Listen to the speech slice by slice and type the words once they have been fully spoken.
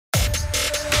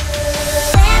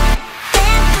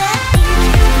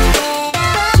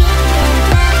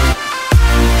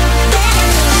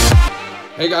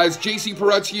Hey guys, JC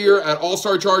Peretz here at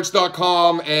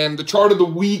allstarcharts.com, and the chart of the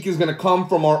week is going to come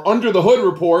from our Under the Hood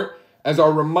report. As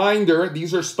our reminder,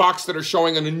 these are stocks that are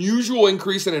showing an unusual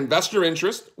increase in investor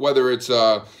interest, whether it's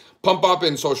pump up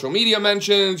in social media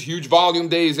mentions, huge volume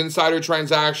days, insider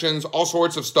transactions, all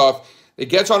sorts of stuff. It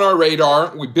gets on our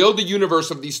radar. We build the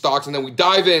universe of these stocks, and then we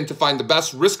dive in to find the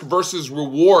best risk versus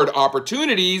reward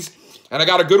opportunities. And I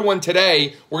got a good one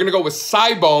today. We're going to go with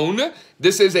Sibn.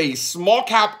 This is a small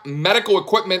cap medical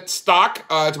equipment stock.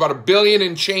 It's about $1 billion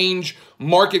and change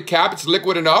market cap. It's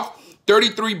liquid enough.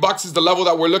 33 bucks is the level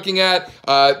that we're looking at.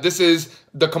 This is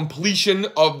the completion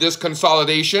of this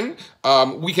consolidation.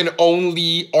 We can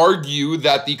only argue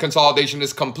that the consolidation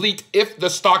is complete if the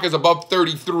stock is above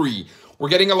 33. We're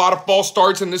getting a lot of false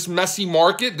starts in this messy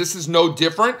market. This is no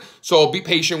different, so be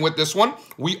patient with this one.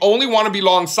 We only want to be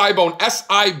long Sibn,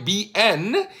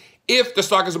 S-I-B-N, if the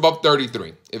stock is above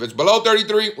 33. If it's below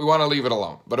 33, we want to leave it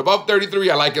alone. But above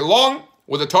 33, I like it long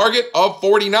with a target of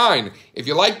 49. If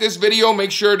you like this video,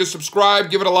 make sure to subscribe,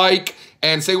 give it a like,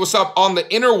 and say what's up on the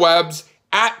interwebs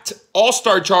at All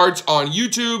Star Charts on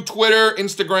YouTube, Twitter,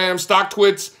 Instagram,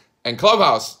 StockTwits, and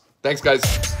Clubhouse. Thanks,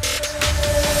 guys.